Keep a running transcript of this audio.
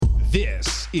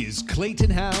is Clayton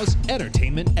Howe's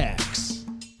Entertainment X.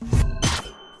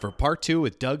 For part 2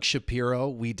 with Doug Shapiro,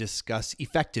 we discuss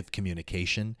effective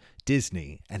communication,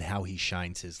 Disney, and how he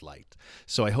shines his light.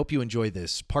 So I hope you enjoy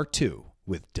this part 2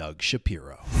 with Doug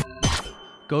Shapiro.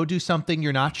 Go do something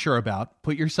you're not sure about,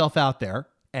 put yourself out there,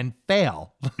 and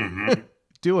fail. Mm-hmm.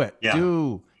 Do it. Yeah.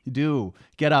 Do.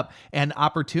 Get up. And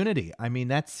opportunity. I mean,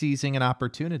 that's seizing an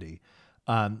opportunity.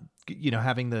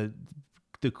 Having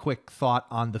the quick thought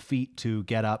on the feet to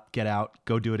get up, get out,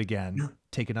 go do it again,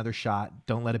 take another shot.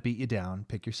 Don't let it beat you down.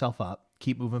 Pick yourself up.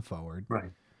 Keep moving forward.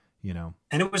 Right. And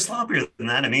it was sloppier than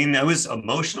that. I mean, it was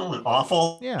emotional and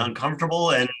awful, uncomfortable,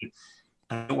 and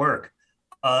at work.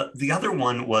 The other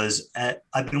one was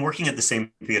I've been working at the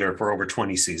same theater for over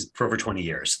 20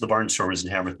 years, the Barnstormers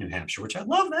in Hamworth, New Hampshire, which I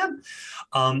love them.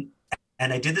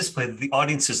 And I did this play that the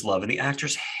audiences love and the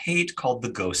actors hate, called The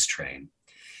Ghost Train.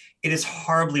 It is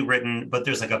horribly written, but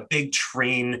there's like a big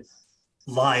train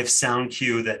live sound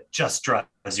cue that just drives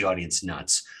the audience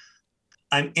nuts.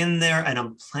 I'm in there and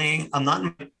I'm not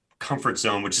in my comfort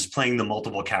zone, which is playing the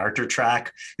multiple character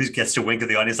track, who gets to wink at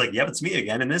the audience like, yep, it's me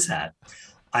again in this hat.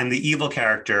 I'm the evil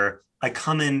character. I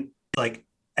come in like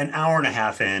an hour and a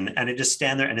half in, and I just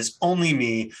stand there, and it's only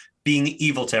me being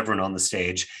evil to everyone on the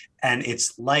stage. And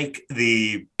it's like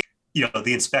the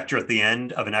inspector at the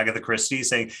end of an Agatha Christie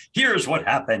saying, here's what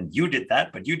happened. You did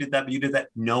that, but you did that, but you did that.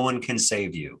 No one can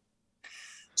save you.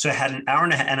 So I had an hour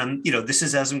and a half, and this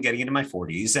is as I'm getting into my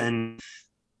 40s. And,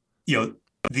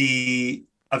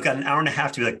 I've got an hour and a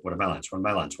half to be like, what are my lines? What are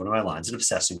my lines? What are my lines? And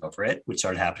obsessing over it, which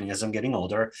started happening as I'm getting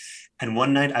older. And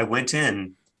one night I went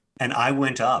in and I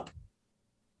went up.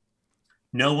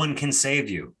 No one can save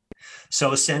you. So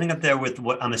I was standing up there with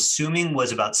what I'm assuming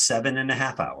was about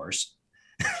 7.5 hours.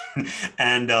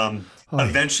 And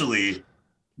eventually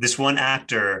this one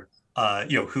actor,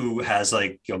 who has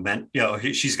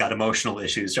she's got emotional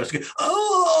issues, just go,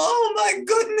 oh my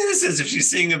goodness, as if she's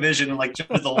seeing a vision. And like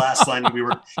the last line, we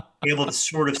were able to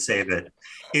sort of save it.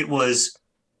 It was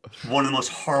one of the most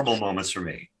horrible moments for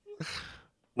me.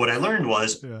 What I learned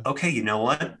was, okay, you know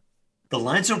what? The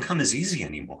lines don't come as easy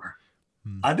anymore.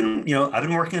 I've been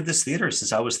working at this theater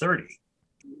since I was 30.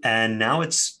 And now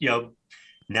it's,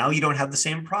 now you don't have the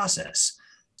same process.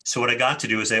 So what I got to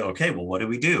do is say, okay, well, what do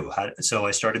we do? So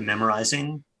I started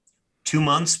memorizing 2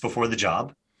 months before the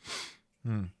job.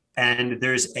 And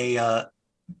there's a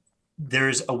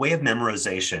way of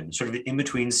memorization, sort of an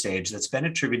in-between stage, that's been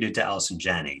attributed to Allison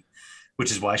Janney,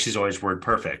 which is why she's always word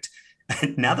perfect.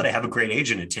 And now that I have a great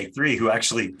agent at Take 3 who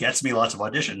actually gets me lots of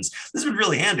auditions, this has been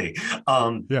really handy.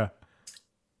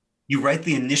 You write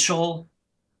the initial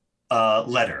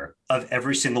letter of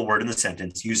every single word in the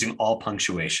sentence using all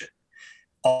punctuation,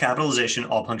 all capitalization,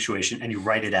 all punctuation, and you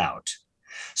write it out.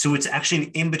 So it's actually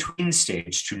an in-between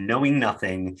stage to knowing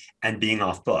nothing and being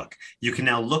off book. You can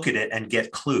now look at it and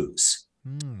get clues.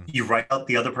 You write out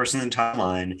the other person's entire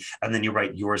line, and then you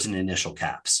write yours in initial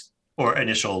caps or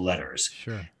initial letters.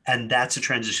 Sure. And that's a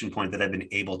transition point that I've been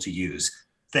able to use,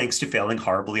 thanks to failing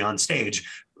horribly on stage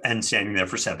and standing there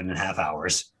for 7.5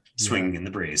 hours, swinging in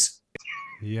the breeze.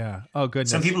 Yeah. Oh, goodness.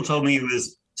 Some people told me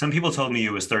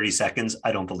it was 30 seconds.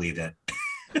 I don't believe it.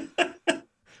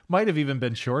 Might have even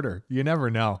been shorter. You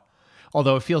never know.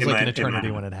 Although it feels like an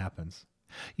eternity when it happens.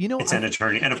 It's an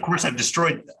eternity. And of course, I've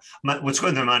destroyed what's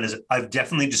going through my mind is I've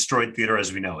definitely destroyed theater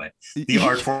as we know it. The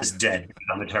art form is dead because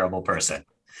I'm a terrible person.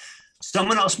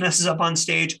 Someone else messes up on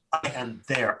stage. I am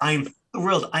there. I am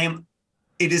thrilled.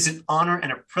 It is an honor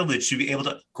and a privilege to be able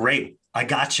to, great, I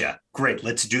gotcha. Great.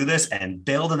 Let's do this and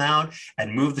bail them out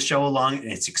and move the show along.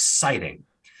 And it's exciting.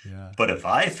 Yeah. But if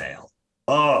I fail,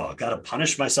 I got to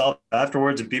punish myself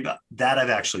afterwards and that I've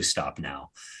actually stopped now.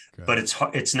 Good. But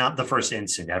it's not the first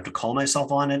instant. I have to call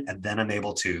myself on it, and then I'm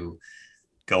able to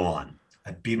go on.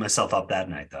 I beat myself up that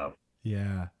night though.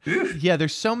 Yeah. Yeah.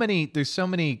 There's so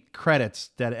many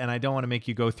credits and I don't want to make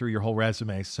you go through your whole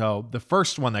resume. So the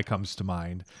first one that comes to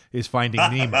mind is Finding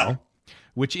Nemo,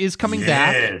 which is coming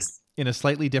back in a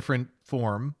slightly different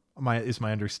form. Is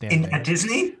my understanding. At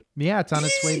Disney? Yeah, it's on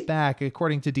its way back.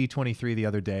 According to D23 the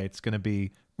other day, it's going to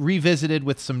be revisited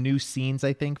with some new scenes,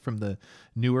 I think, from the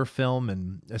newer film,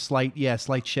 and a slight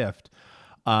shift,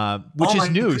 which is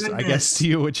news, I guess, to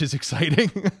you, which is exciting.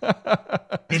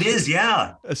 It is,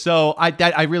 yeah. So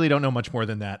I really don't know much more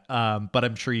than that, but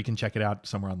I'm sure you can check it out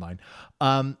somewhere online.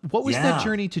 What was that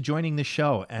journey to joining the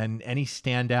show, and any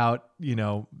standout,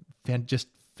 just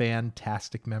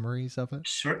fantastic memories of it?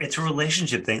 Sure. It's a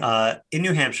relationship thing. In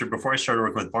New Hampshire, before I started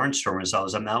working with Barnstormers, I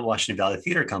was at Mount Washington Valley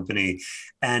Theater Company,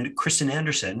 and Kristen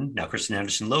Anderson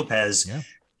Lopez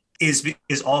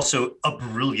is also a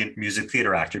brilliant music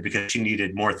theater actor because she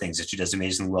needed more things that she does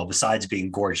amazingly well besides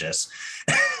being gorgeous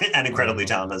and incredibly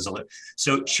talented.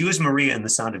 So she was Maria in The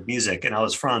Sound of Music, and I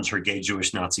was Franz, her gay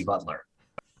Jewish Nazi butler.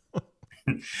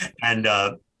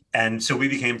 And so we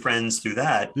became friends through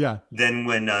that. Yeah. Then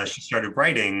when she started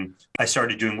writing, I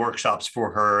started doing workshops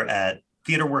for her at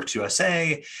Theater Works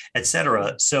USA,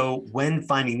 etc. So when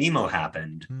Finding Nemo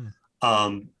happened,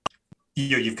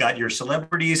 you've got your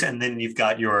celebrities, and then you've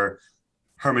got your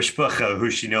Hermish who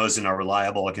she knows and are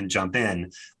reliable and can jump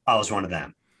in. I was one of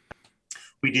them.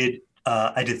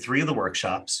 I did 3 of the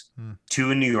workshops,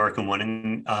 2 in New York and one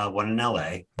in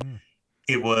LA.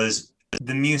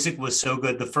 The music was so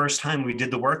good. The first time we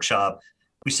did the workshop,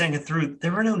 we sang it through.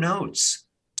 There were no notes.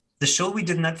 The show we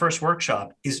did in that first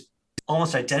workshop is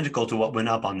almost identical to what went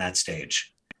up on that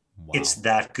stage. Wow. It's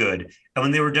that good. And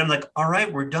when they were done, like, all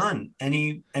right, we're done.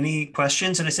 Any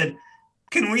questions? And I said,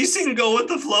 can we sing Go With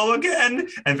The Flow again?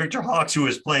 And Victor Hawks, who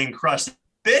was playing Crush,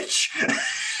 bitch,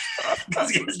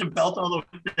 because he has to belt all the way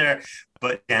there.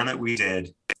 But damn it, we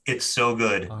did. It's so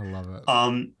good. I love it.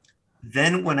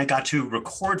 Then when I got to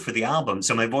record for the album,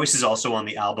 so my voice is also on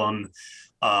the album,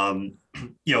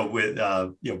 with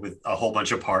a whole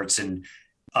bunch of parts and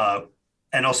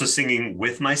also singing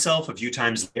with myself a few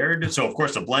times layered. So of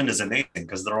course the blend is amazing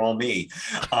because they're all me.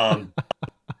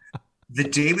 The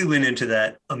day we went into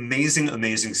that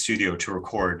amazing studio to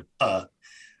record, I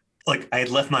had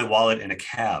left my wallet in a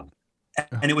cab,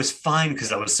 and it was fine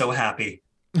because I was so happy.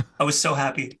 I was so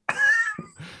happy.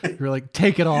 You're like,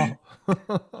 take it all.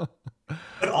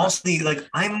 But also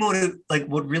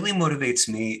what really motivates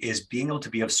me is being able to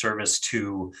be of service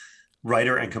to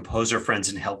writer and composer friends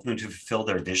and help them to fulfill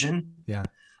their vision. Yeah.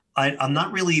 I'm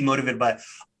not really motivated by,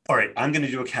 all right, I'm going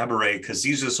to do a cabaret because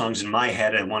these are the songs in my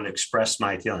head. I want to express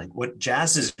my feeling. What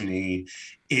jazzes me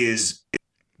is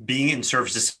being in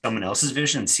service to someone else's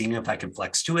vision and seeing if I can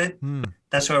flex to it.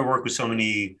 That's why I work with so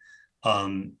many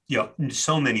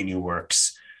new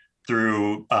works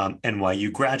through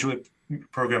NYU graduate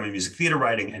program in music theater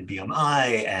writing and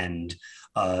BMI and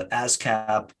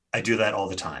ASCAP. I do that all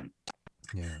the time.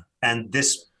 Yeah. And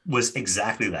this was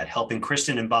exactly that, helping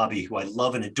Kristen and Bobby, who I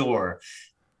love and adore,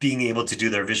 being able to do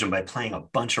their vision by playing a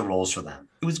bunch of roles for them.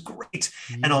 It was great.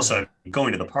 Yeah. And also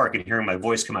going to the park and hearing my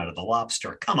voice come out of the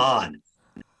lobster. Come on.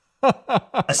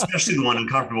 Especially the one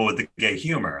uncomfortable with the gay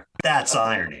humor. That's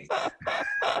irony.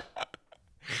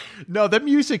 No, the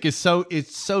music is so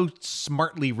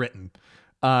smartly written.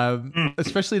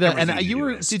 Especially that. And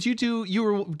did you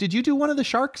do one of the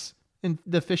sharks in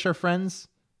The Fish Are Friends?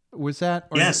 Was that?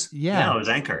 Yes. Yeah. It was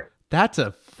Anchor. That's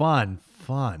a fun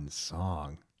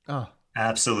song. Oh,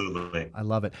 absolutely. I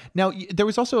love it. Now, there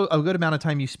was also a good amount of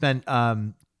time you spent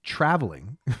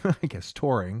traveling, I guess,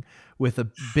 touring with a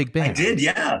big band. I did.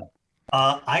 Yeah.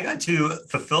 I got to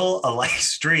fulfill a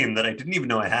life dream that I didn't even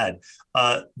know I had.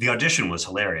 The audition was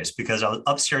hilarious because I was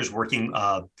upstairs working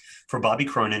for Bobby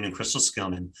Cronin and Crystal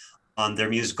Skillman on their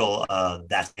musical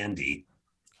That's Andy,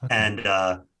 okay.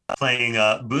 And playing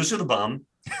Boozer the Bum.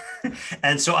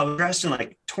 And so I was dressed in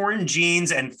like torn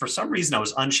jeans, and for some reason I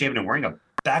was unshaven and wearing a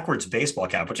backwards baseball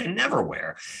cap, which I never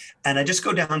wear. And I just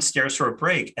go downstairs for a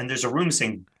break, and there's a room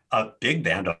saying big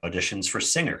band auditions for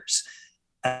singers.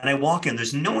 And I walk in,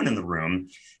 there's no one in the room.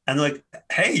 And they're like,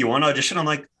 hey, you want to audition? I'm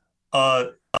like,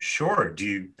 sure. Do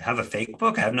you have a fake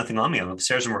book? I have nothing on me. I'm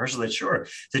upstairs in rehearsal. Like, sure. I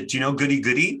said, do you know Goody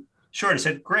Goody? Sure. And I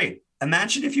said, great.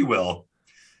 Imagine, if you will,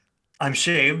 I'm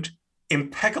shaved,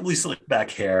 impeccably slicked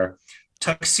back hair,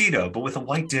 tuxedo, but with a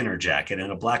white dinner jacket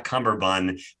and a black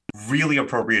cummerbund, really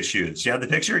appropriate shoes. You have the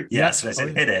picture? Yes. And I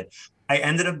said, hit it. I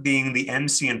ended up being the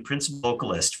MC and principal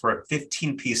vocalist for a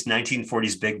 15-piece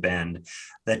 1940s big band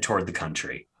that toured the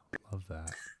country. Love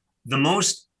that. The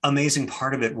most amazing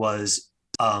part of it was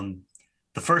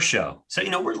the first show. So,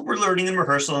 we're learning in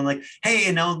rehearsal and like, hey,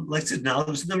 and now let's do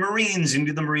the Marines and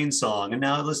do the Marine song. And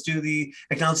now let's do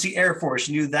acknowledge the Air Force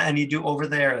and do that. And you do Over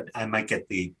There. I might get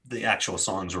the actual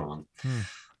songs wrong.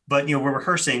 But, we're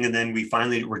rehearsing. And then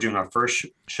we're doing our first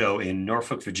show in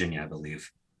Norfolk, Virginia, I believe,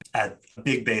 at a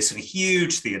big base in a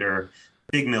huge theater,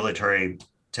 big military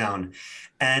town.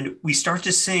 And we start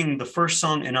to sing the first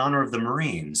song in honor of the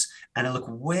Marines. And I look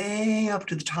way up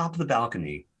to the top of the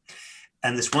balcony.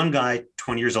 And this one guy,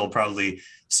 20 years old probably,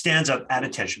 stands up at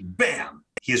attention. Bam!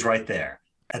 He is right there.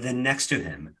 And then next to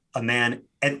him, a man,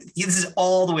 and this is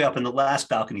all the way up in the last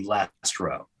balcony, last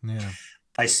row. Yeah.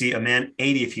 I see a man,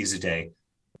 80 if he's a day,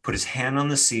 put his hand on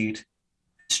the seat,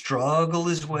 struggle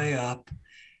his way up,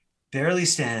 barely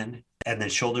stand, and then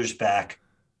shoulders back,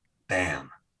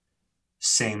 bam,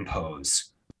 same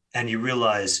pose. And you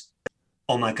realize,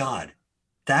 oh my God,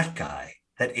 that guy,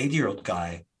 that 80-year-old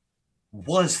guy,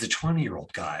 was the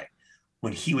 20-year-old guy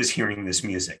when he was hearing this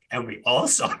music. And we all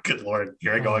saw, good Lord,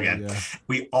 here I go again. Yeah.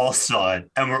 We all saw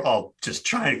it, and we're all just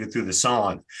trying to get through the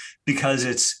song,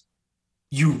 because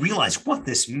you realize what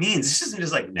this means. This isn't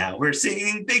just like, now we're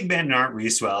singing big band and aren't we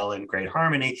swell and great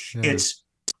harmony. Yeah. It's,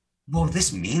 well,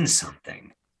 this means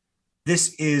something.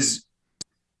 This is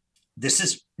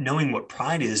knowing what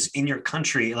pride is in your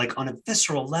country, like on a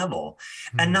visceral level,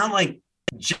 and not like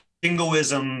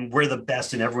jingoism, we're the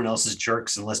best and everyone else is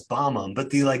jerks and let's bomb them, but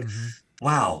the like,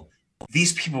 wow,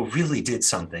 these people really did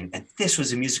something, and this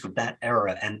was the music of that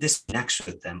era, and this connects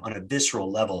with them on a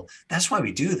visceral level. That's why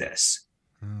we do this.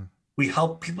 We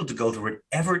help people to go through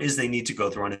whatever it is they need to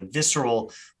go through on a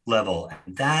visceral level.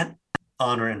 And that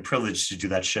honor and privilege to do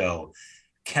that show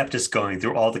kept us going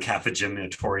through all the Catholic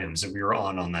gymnatoriums that we were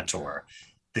on that tour,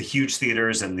 the huge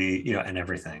theaters and and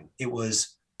everything. It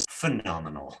was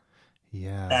phenomenal.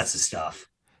 Yeah. That's the stuff.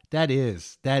 That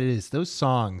is those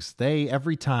songs, they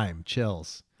every time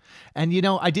chills. And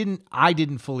I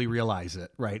didn't fully realize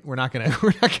it, right? We're not gonna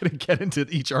get into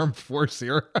each armed force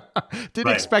here.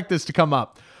 Didn't expect this to come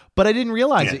up, but I didn't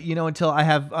realize it, until I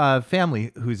have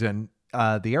family who's in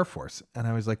the Air Force, and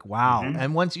I was like, wow.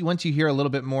 And once you hear a little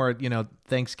bit more,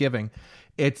 Thanksgiving,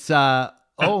 it's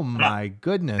oh my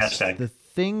goodness, the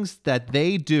things that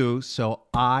they do so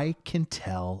I can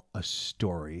tell a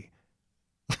story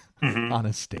on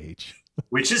a stage,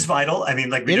 which is vital. I mean,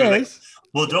 like we it do, is. Like,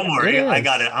 well, don't worry, I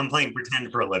got it. I'm playing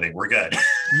pretend for a living. We're good.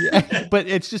 Yeah, but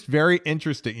it's just very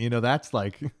interesting. That's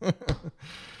like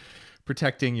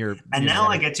protecting your. And now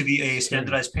I get to be a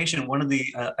standardized patient. One of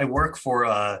the I work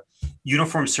for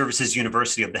Uniformed Services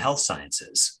University of the Health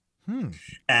Sciences.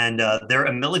 And they're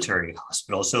a military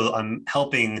hospital. So I'm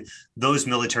helping those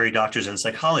military doctors and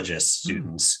psychologists,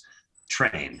 students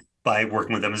train by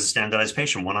working with them as a standardized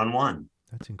patient, one-on-one.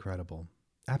 That's incredible.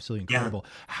 Absolutely incredible.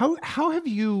 Yeah. How have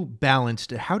you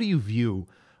balanced it? How do you view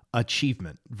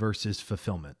achievement versus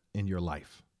fulfillment in your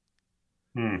life?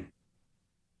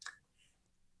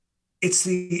 It's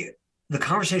the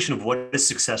conversation of what does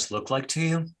success look like to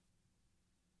you?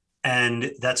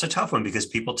 And that's a tough one, because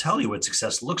people tell you what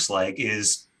success looks like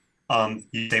is,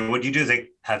 you say, what do you do? They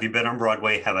have you been on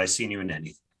Broadway? Have I seen you in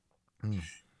anything?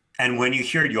 And when you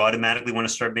hear it, you automatically want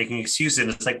to start making excuses. And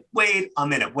it's like, wait a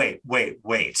minute, wait.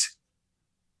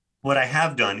 What I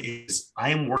have done is I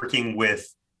am working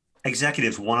with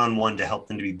executives one-on-one to help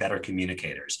them to be better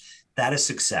communicators. That is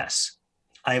success.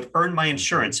 I have earned my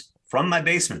insurance from my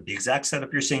basement, the exact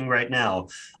setup you're seeing right now.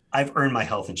 I've earned my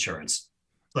health insurance,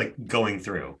 like going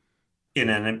through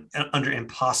under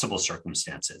impossible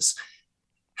circumstances.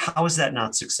 How is that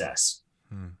not success?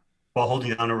 While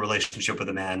holding down a relationship with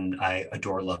a man I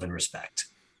adore, love, and respect,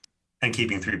 and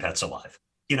keeping 3 pets alive,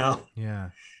 Yeah.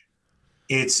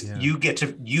 It's you get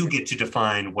to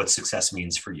define what success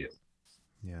means for you.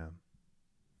 Yeah.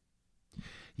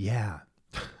 Yeah.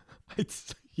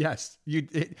 It's yes. You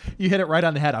hit it right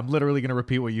on the head. I'm literally going to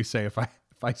repeat what you say if I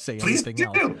say anything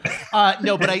else.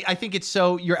 No, but I think it's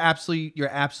so you're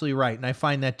absolutely right. And I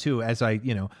find that too, as I,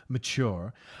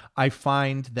 mature, I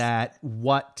find that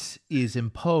what is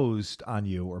imposed on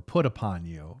you or put upon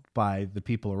you by the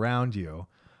people around you,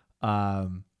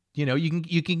 you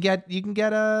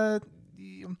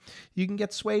can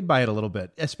get swayed by it a little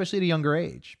bit, especially at a younger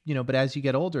age, but as you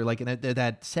get older, like in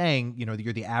that saying,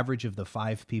 you're the average of the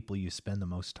 5 people you spend the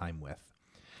most time with.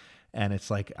 And it's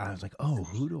like, I was like, oh,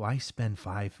 who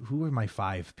are my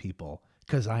 5 people?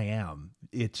 Because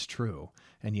it's true.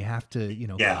 And you have to,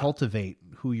 cultivate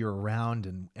who you're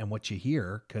around and what you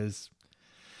hear, because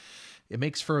it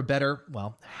makes for a better,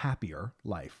 happier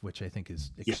life, which I think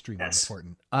is extremely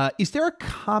important. Is there a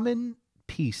common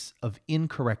piece of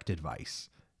incorrect advice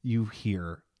you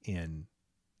hear in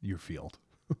your field?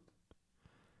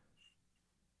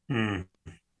 You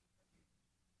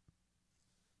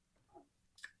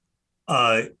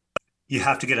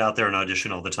have to get out there and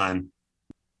audition all the time.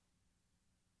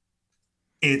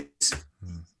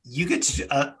 You get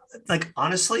to,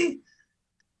 honestly,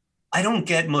 I don't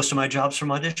get most of my jobs from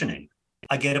auditioning.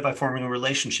 I get it by forming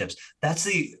relationships. That's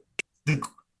the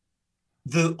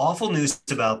awful news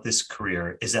about this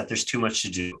career is that there's too much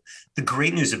to do. The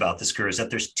great news about this career is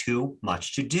that there's too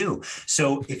much to do.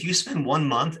 So if you spend 1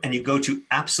 month and you go to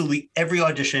absolutely every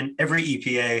audition, every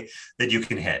EPA that you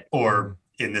can hit, or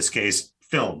in this case,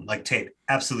 film, like tape,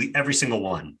 absolutely every single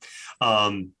one,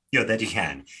 that you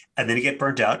can, and then you get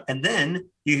burnt out, and then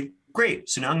great.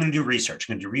 So now I'm going to do research.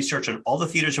 I'm going to do research on all the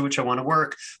theaters in which I want to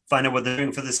work, find out what they're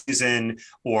doing for the season,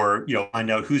 or,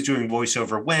 find out who's doing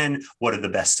voiceover when, what are the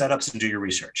best setups, and do your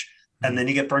research. And then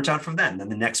you get burnt out from that. And then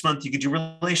the next month you could do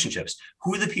relationships.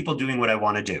 Who are the people doing what I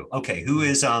want to do? Okay, who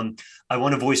is I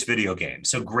want to voice video games.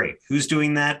 So great. Who's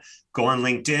doing that? Go on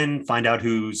LinkedIn, find out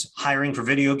who's hiring for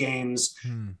video games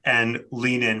and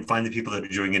lean in, find the people that are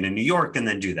doing it in New York and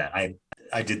then do that.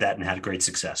 I did that and had great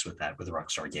success with that with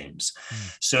Rockstar Games.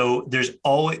 So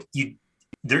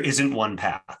there isn't one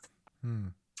path.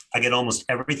 I get almost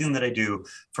everything that I do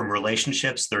from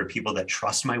relationships. There are people that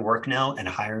trust my work now and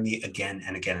hire me again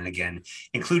and again and again,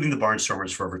 including the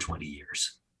Barnstormers for over 20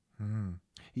 years.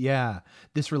 Yeah.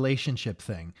 This relationship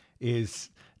thing is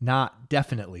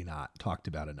definitely not talked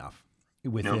about enough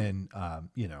within,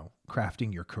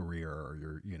 crafting your career or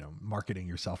your, marketing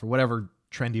yourself or whatever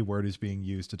trendy word is being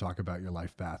used to talk about your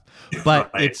life path.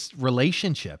 But Right. It's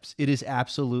relationships. It is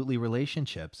absolutely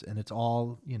relationships. And it's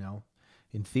all,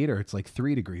 in theater, it's like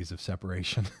 3 degrees of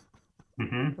separation.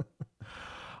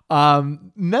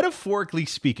 Metaphorically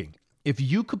speaking, if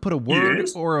you could put a word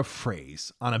Yes. or a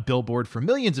phrase on a billboard for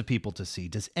millions of people to see,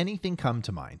 does anything come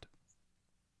to mind?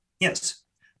 Yes.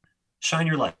 Shine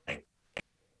your light.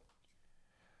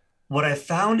 What I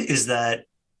found is that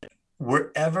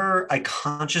wherever I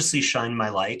consciously shine my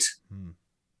light,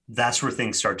 that's where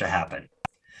things start to happen.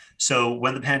 So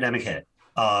when the pandemic hit,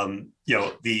 I'm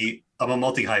a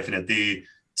multi-hyphenate, the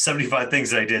 75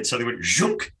 things that I did suddenly went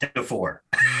zhunk down to 4.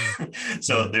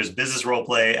 So there's business role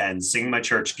play and singing my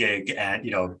church gig and,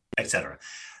 et cetera.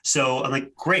 So I'm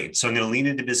like, great. So I'm going to lean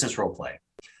into business role play.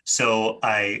 So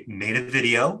I made a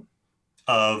video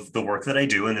of the work that I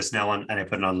do and it's now on, and I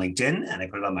put it on LinkedIn and I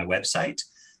put it on my website.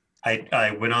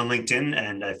 I went on LinkedIn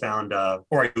and I found,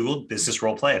 or I Googled business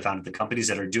role play. I found the companies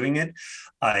that are doing it.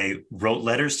 I wrote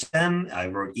letters to them. I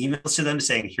wrote emails to them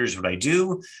saying, here's what I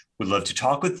do. Would love to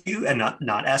talk with you and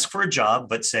not ask for a job,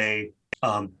 but say,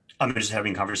 I'm just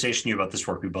having a conversation with you about this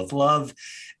work we both love.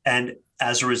 And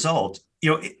as a result,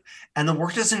 and the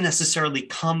work doesn't necessarily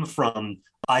come from,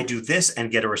 I do this and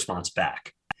get a response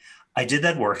back. I did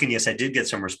that work. And yes, I did get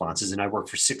some responses and I worked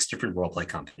for 6 different role play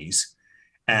companies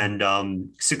and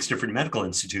 6 different medical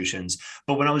institutions.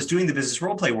 But when I was doing the business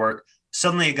role play work,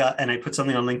 suddenly I put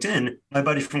something on LinkedIn. My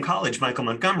buddy from college, Michael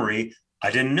Montgomery,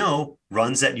 I didn't know,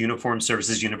 runs that Uniformed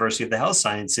Services University of the Health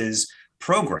Sciences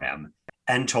program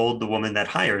and told the woman that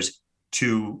hires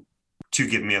to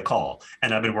give me a call.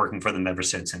 And I've been working for them ever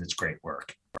since, and it's great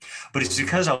work. But it's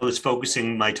because I was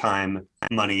focusing my time,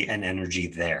 money, and energy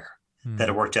there that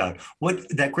it worked out. What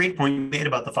that great point you made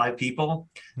about the 5 people,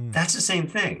 that's the same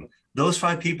thing. Those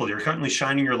 5 people, you're currently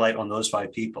shining your light on those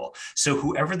 5 people. So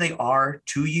whoever they are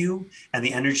to you and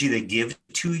the energy they give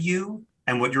to you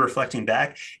and what you're reflecting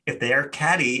back, if they are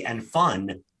catty and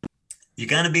fun, you're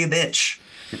going to be a bitch.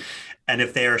 And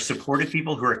if they are supportive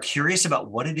people who are curious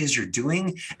about what it is you're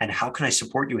doing and how can I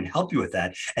support you and help you with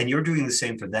that, and you're doing the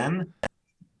same for them,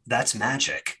 that's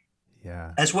magic.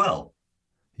 Yeah. As well.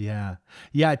 Yeah.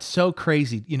 Yeah. It's so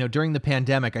crazy. During the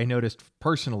pandemic, I noticed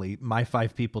personally, my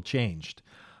 5 people changed.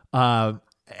 And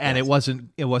it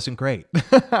wasn't great,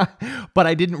 but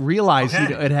I didn't realize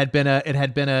it had been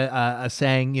a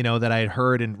saying, that I had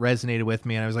heard and resonated with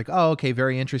me. And I was like, oh, okay.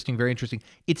 Very interesting. Very interesting.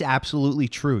 It's absolutely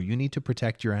true. You need to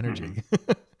protect your energy.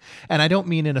 And I don't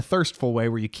mean in a thirstful way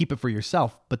where you keep it for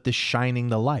yourself, but the shining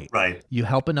the light. Right. You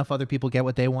help enough other people get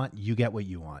what they want. You get what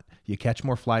you want. You catch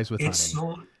more flies with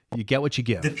honey. You get what you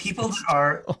give. The people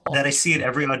that I see at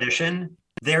every audition,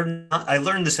 they're not, I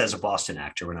learned this as a Boston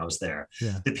actor when I was there.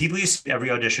 Yeah. The people you see at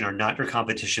every audition are not your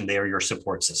competition. They are your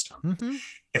support system.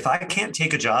 If I can't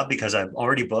take a job because I'm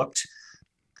already booked,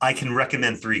 I can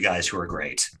recommend 3 guys who are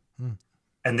great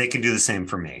and they can do the same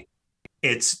for me.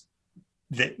 It's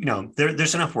that,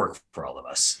 there's enough work for all of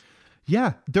us.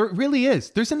 Yeah, there really is.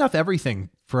 There's enough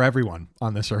everything for everyone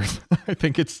on this earth. I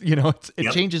think it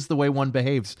changes the way one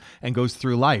behaves and goes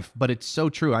through life, but it's so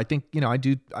true. I think,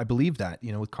 I believe that,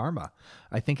 with karma.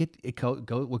 I think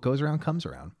what goes around comes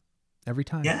around every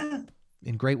time. Yeah.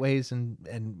 In great ways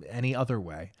and any other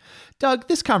way. Doug,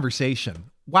 this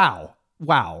conversation, wow.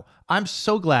 I'm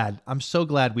so glad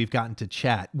we've gotten to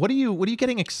chat. What are you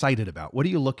getting excited about? What are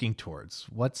you looking towards?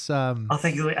 What's Oh,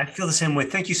 thank you. I feel the same way.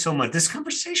 Thank you so much. This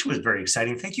conversation was very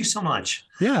exciting. Thank you so much.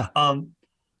 Yeah.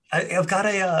 I've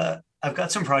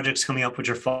got some projects coming up which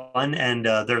are fun and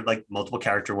they're like multiple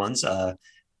character ones. I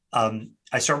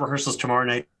start rehearsals tomorrow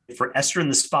night for Esther in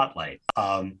the Spotlight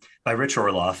by Rich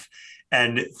Orloff,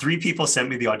 and 3 people sent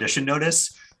me the audition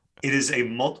notice. It is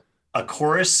a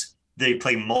chorus. They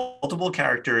play multiple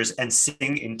characters and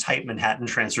sing in tight Manhattan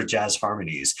Transfer jazz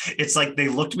harmonies. It's like they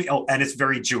looked me. Oh, and it's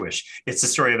very Jewish. It's the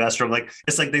story of Esther.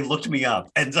 It's like they looked me up,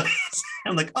 and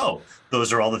I'm like, oh,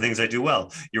 those are all the things I do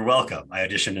well. You're welcome. I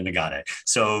auditioned and I got it.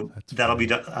 So that'll be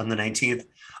done on the 19th.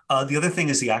 The other thing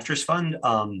is the Actors Fund.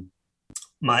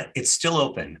 It's still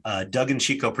open. Doug and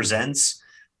Chico Presents,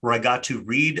 where I got to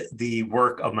read the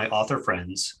work of my author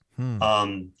friends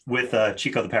with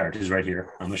Chico the Parrot, who's right here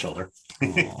on my shoulder.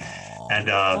 And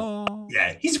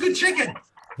yeah, he's a good chicken.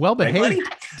 Well behaved. Right,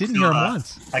 Didn't hear him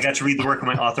once. I got to read the work of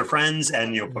my author friends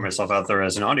and put myself out there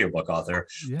as an audiobook author,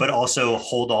 but also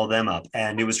hold all them up.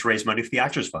 And it was to raise money for the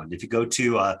Actors Fund. If you go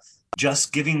to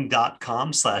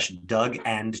justgiving.com/Doug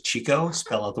and Chico,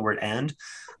 spell out the word and,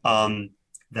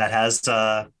 that has,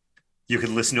 you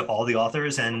can listen to all the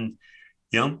authors, and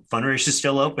fundraise is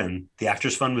still open. The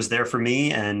Actors Fund was there for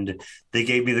me, and they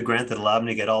gave me the grant that allowed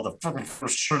me to get all the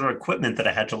sort of equipment that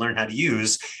I had to learn how to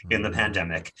use in the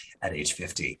pandemic at age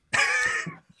 50.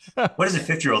 What does a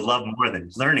 50-year-old love more than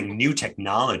learning new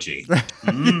technology?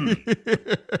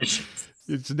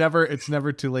 It's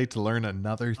never too late to learn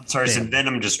another thing. Sorry, some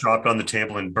venom just dropped on the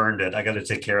table and burned it. I got to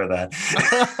take care of that.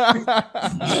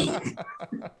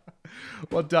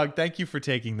 Well, Doug, thank you for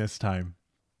taking this time.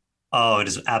 Oh, it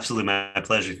is absolutely my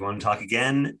pleasure. If you want to talk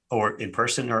again or in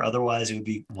person or otherwise, it would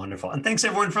be wonderful. And thanks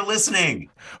everyone for listening.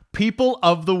 People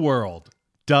of the world,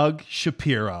 Doug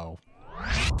Shapiro.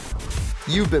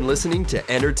 You've been listening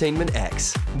to Entertainment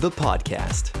X, the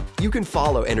podcast. You can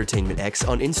follow Entertainment X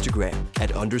on Instagram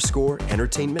at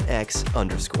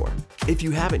 _EntertainmentX_. If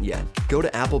you haven't yet, go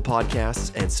to Apple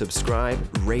Podcasts and subscribe,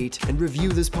 rate, and review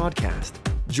this podcast.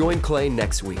 Join Clay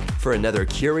next week for another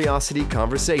curiosity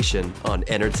conversation on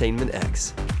Entertainment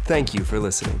X. Thank you for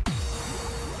listening.